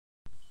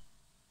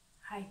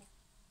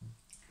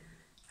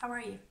How are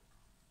you?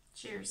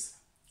 Cheers.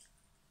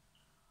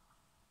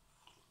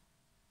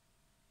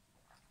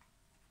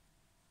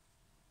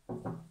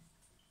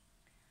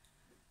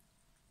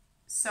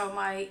 So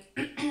my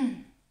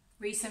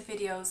recent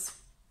videos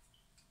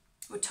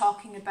were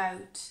talking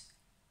about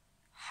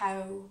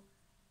how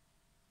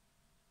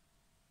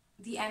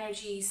the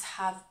energies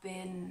have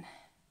been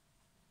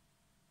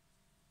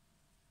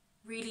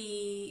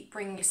really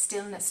bringing a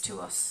stillness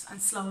to us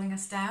and slowing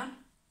us down,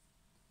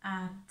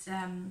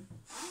 and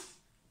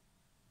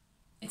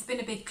it's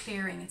been a big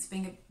clearing. It's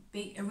been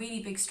a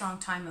really big strong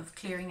time of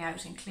clearing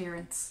out and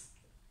clearance.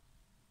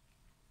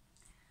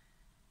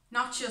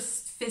 Not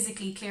just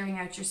physically clearing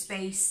out your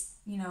space,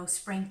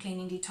 spring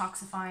cleaning,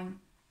 detoxifying,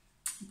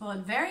 but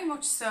very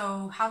much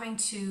so having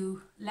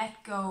to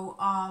let go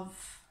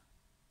of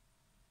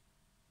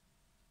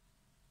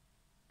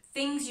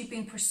things you've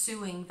been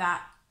pursuing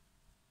that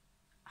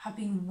have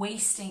been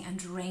wasting and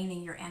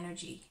draining your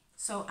energy.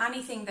 So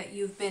anything that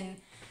you've been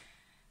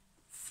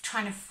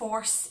trying to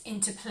force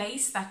into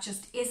place that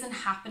just isn't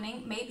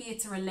happening. Maybe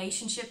it's a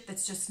relationship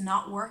that's just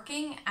not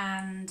working,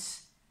 and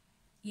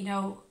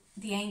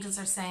the angels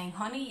are saying,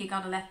 honey, you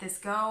got to let this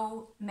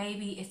go.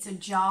 Maybe it's a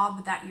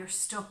job that you're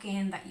stuck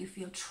in, that you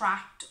feel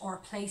trapped, or a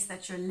place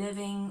that you're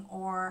living,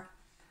 or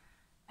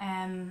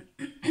it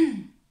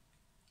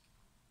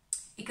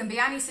can be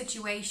any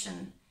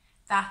situation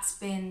that's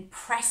been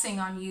pressing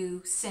on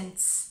you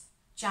since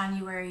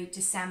January,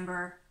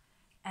 December,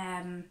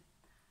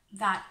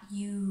 that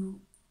you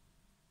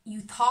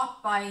thought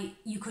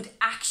you could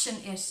action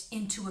it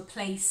into a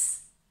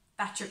place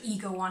that your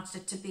ego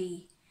wanted it to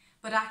be.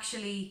 But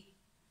actually,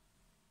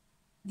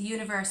 the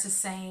universe is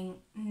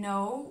saying,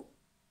 no,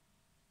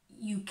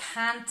 you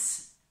can't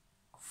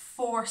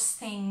force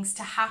things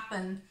to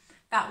happen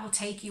that will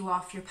take you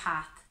off your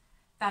path,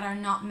 that are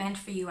not meant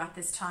for you at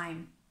this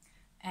time.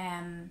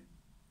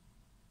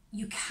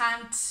 You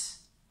can't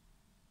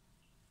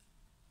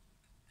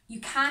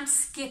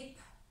skip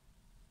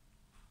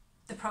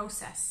the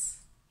process.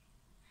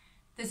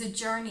 There's a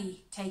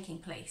journey taking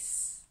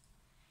place.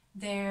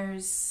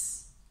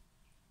 It's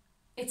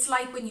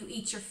like when you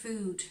eat your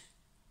food,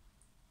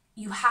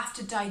 you have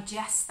to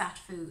digest that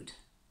food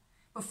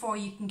before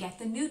you can get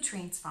the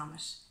nutrients from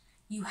it.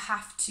 You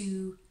have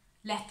to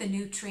let the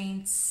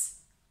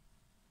nutrients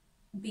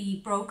be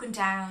broken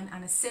down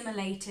and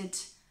assimilated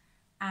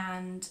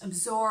and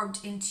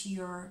absorbed into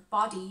your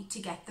body to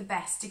get the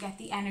best, to get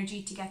the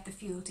energy, to get the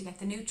fuel, to get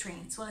the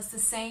nutrients. Well, it's the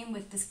same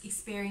with the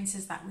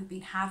experiences that we've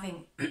been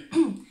having,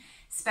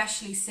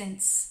 especially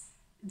since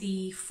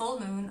the full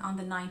moon on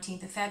the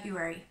 19th of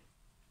February.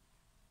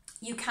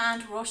 You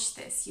can't rush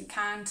this. You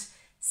can't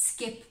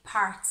skip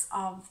parts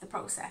of the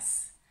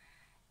process.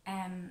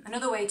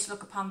 Another way to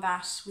look upon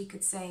that, we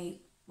could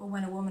say, well,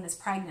 when a woman is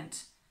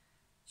pregnant,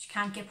 she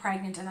can't get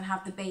pregnant and then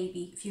have the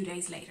baby a few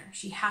days later.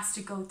 She has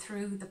to go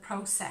through the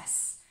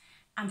process,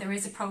 and there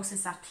is a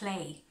process at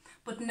play.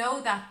 But know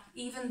that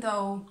even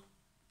though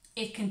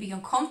it can be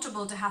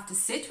uncomfortable to have to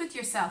sit with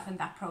yourself in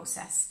that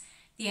process,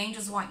 the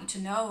angels want you to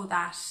know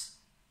that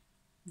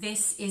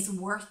this is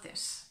worth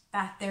it,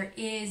 that there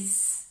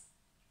is,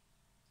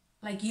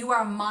 like, you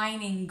are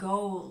mining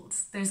gold.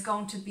 There's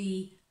going to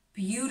be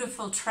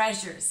beautiful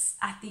treasures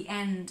at the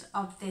end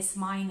of this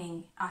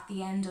mining, at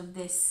the end of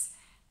this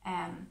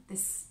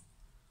this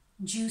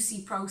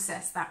juicy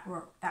process that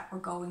we're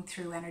going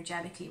through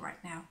energetically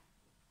right now.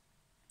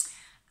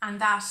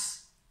 And that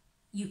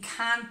you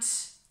can't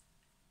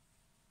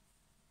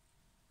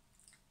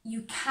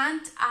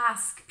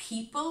ask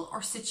people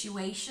or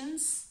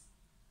situations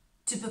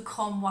to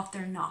become what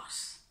they're not.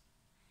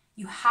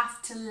 You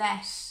have to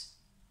let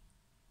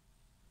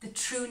the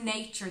true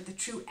nature, the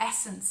true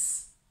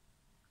essence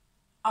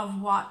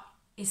of what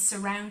is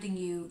surrounding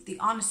you, the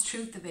honest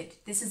truth of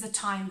it. This is a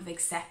time of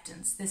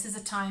acceptance. This is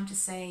a time to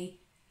say,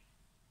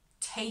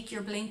 take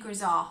your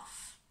blinkers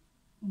off,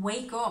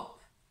 wake up.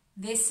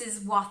 This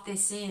is what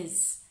this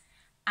is.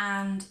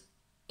 And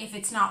if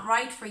it's not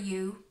right for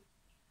you,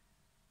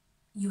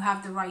 you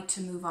have the right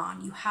to move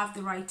on. You have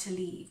the right to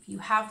leave. You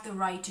have the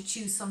right to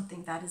choose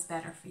something that is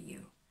better for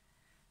you.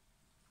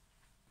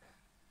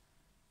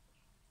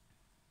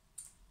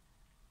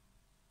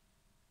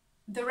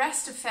 The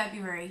rest of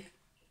February,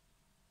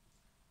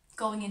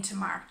 going into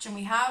March, and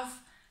we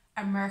have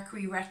a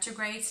Mercury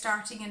retrograde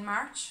starting in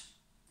March.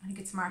 I think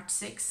it's March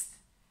 6th.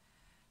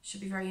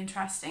 Should be very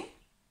interesting.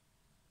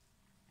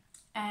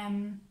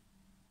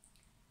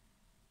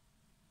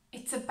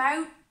 It's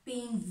about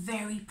being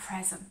very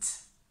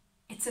present.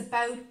 It's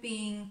about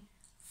being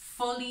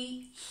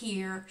fully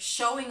here,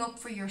 showing up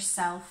for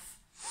yourself,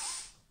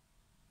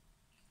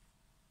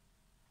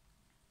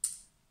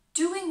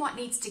 doing what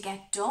needs to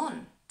get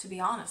done, to be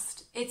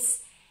honest.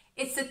 It's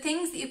the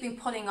things that you've been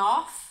putting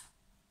off.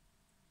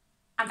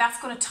 And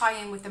that's going to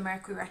tie in with the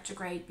Mercury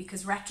retrograde,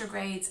 because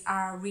retrogrades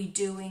are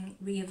redoing,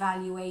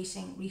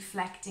 reevaluating,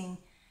 reflecting,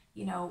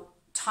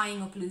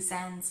 tying up loose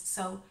ends.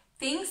 So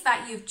things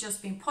that you've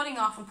just been putting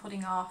off and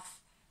putting off,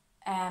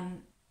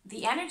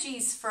 the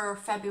energies for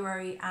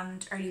February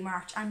and early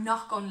March are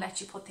not going to let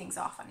you put things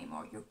off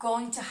anymore. You're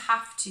going to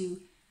have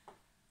to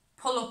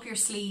pull up your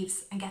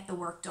sleeves and get the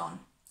work done.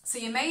 So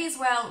you may as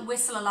well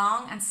whistle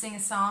along and sing a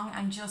song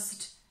and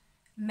just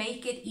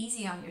make it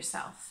easy on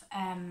yourself.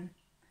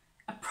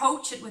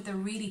 Approach it with a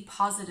really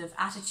positive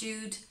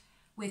attitude,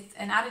 with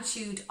an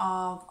attitude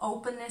of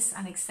openness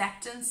and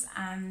acceptance,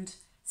 and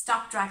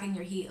stop dragging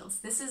your heels.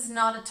 This is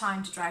not a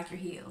time to drag your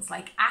heels.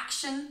 Like,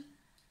 action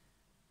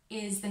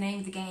is the name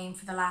of the game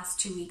for the last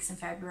 2 weeks in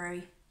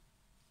February.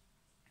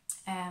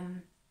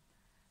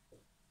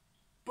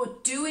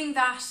 But doing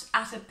that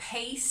at a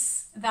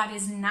pace that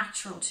is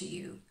natural to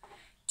you,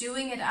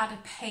 doing it at a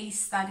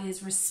pace that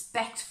is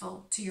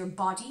respectful to your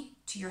body,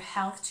 to your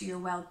health, to your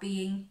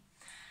well-being.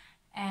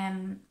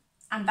 And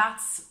that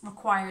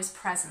requires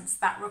presence.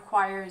 That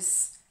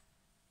requires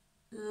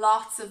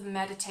lots of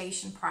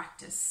meditation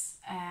practice,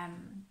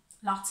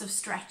 lots of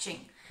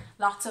stretching,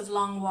 lots of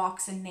long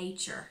walks in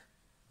nature.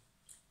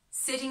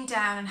 Sitting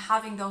down and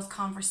having those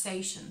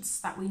conversations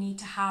that we need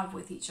to have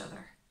with each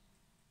other.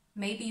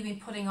 Maybe you've been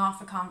putting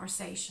off a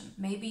conversation.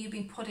 Maybe you've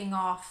been putting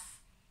off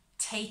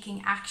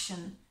taking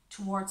action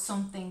towards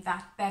something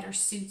that better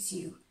suits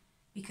you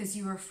because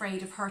you were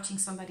afraid of hurting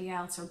somebody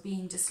else or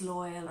being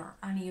disloyal or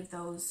any of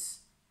those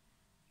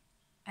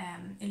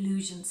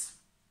illusions.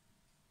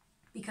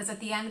 Because at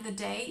the end of the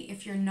day,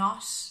 if you're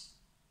not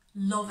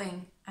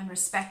loving and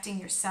respecting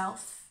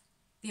yourself,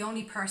 the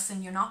only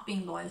person you're not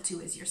being loyal to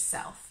is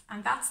yourself.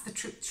 And that's the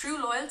truth.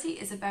 True loyalty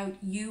is about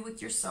you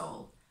with your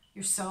soul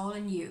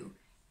and you.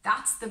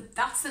 That's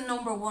the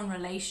number one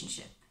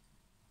relationship.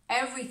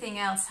 Everything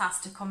else has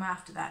to come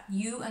after that.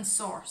 You and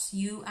Source,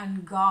 you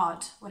and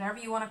God, whatever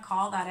you want to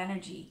call that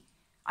energy.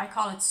 I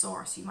call it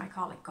Source. You might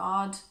call it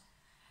God.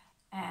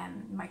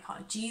 You might call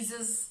it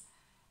Jesus.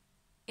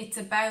 It's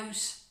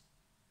about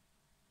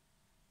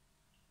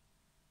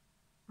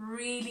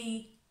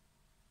really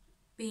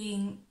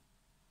being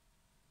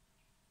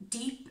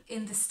deep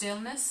in the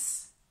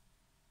stillness,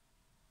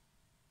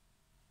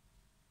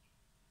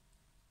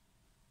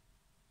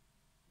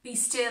 be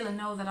still and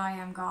know that I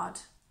am God.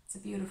 It's a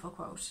beautiful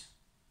quote.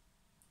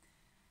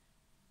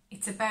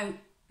 It's about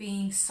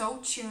being so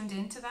tuned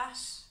into that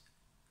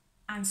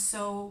and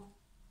so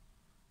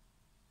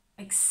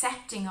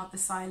accepting of the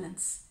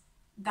silence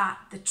that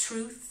the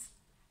truth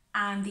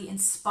and the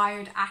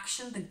inspired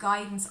action, the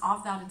guidance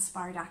of that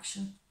inspired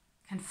action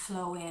can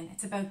flow in.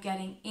 It's about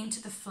getting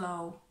into the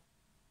flow,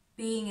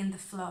 being in the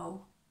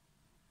flow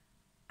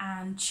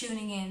and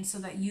tuning in so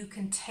that you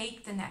can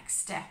take the next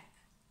step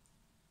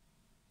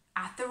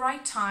at the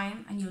right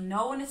time, and you'll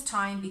know when it's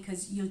time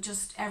because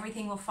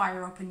everything will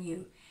fire up in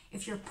you.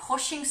 If you're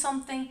pushing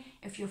something,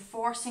 if you're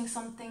forcing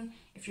something,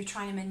 if you're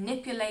trying to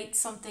manipulate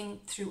something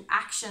through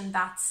action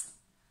that's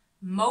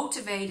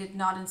motivated,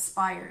 not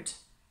inspired,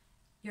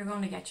 you're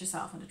going to get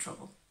yourself into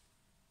trouble.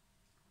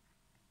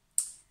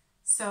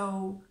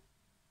 So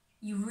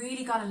you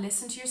really got to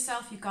listen to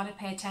yourself. You've got to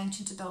pay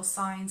attention to those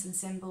signs and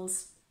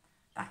symbols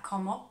that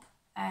come up.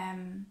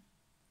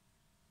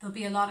 There'll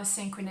be a lot of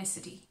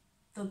synchronicity.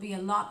 There'll be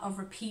a lot of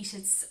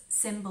repeated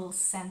symbols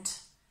sent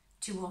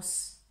to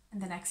us in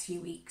the next few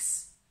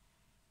weeks.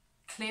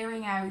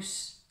 Clearing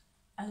out,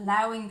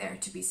 allowing there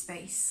to be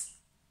space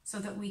so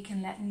that we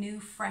can let new,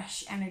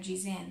 fresh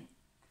energies in.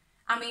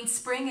 I mean,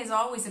 spring is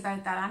always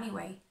about that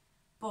anyway,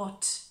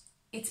 but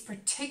it's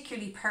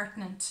particularly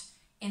pertinent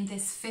in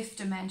this fifth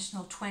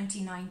dimensional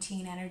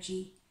 2019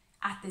 energy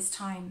at this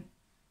time,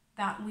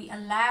 that we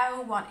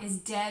allow what is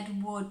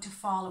dead wood to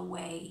fall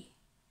away.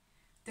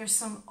 There's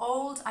some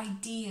old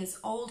ideas,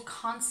 old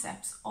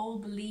concepts,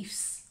 old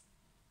beliefs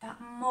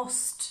that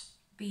must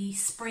be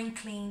spring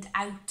cleaned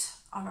out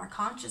of our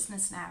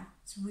consciousness now.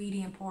 It's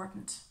really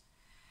important.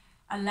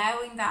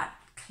 Allowing that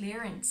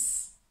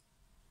clearance,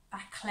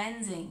 that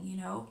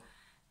cleansing,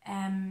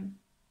 and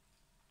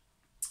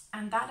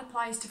that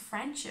applies to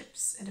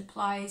friendships. It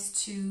applies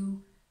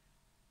to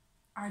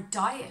our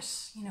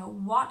diet.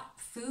 What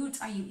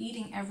foods are you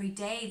eating every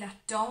day that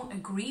don't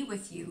agree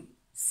with you?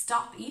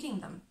 Stop eating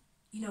them.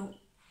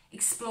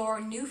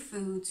 Explore new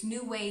foods,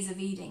 new ways of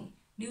eating,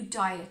 new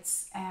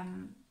diets.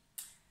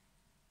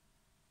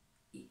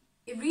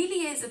 It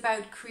really is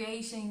about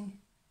creating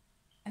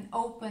an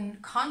open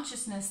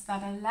consciousness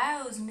that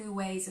allows new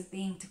ways of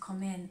being to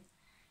come in.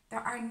 There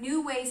are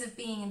new ways of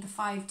being in the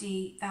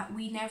 5D that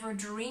we never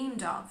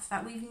dreamed of,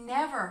 that we've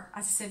never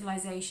as a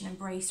civilization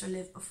embraced or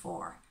lived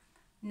before.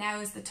 Now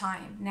is the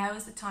time. Now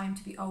is the time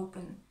to be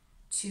open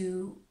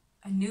to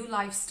a new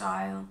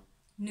lifestyle,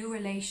 new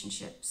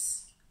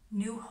relationships,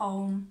 new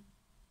home,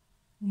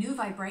 new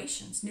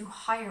vibrations, new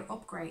higher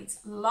upgrades.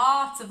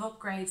 Lots of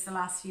upgrades the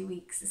last few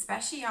weeks,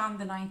 especially on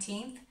the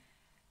 19th.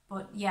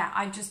 But yeah,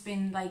 I've just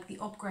been the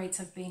upgrades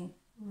have been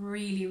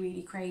really,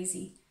 really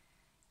crazy.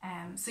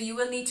 So you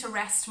will need to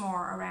rest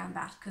more around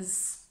that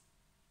because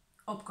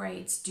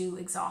upgrades do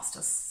exhaust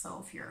us.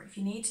 So if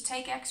you need to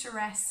take extra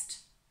rest,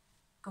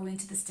 go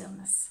into the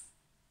stillness.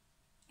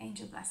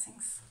 Angel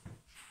blessings.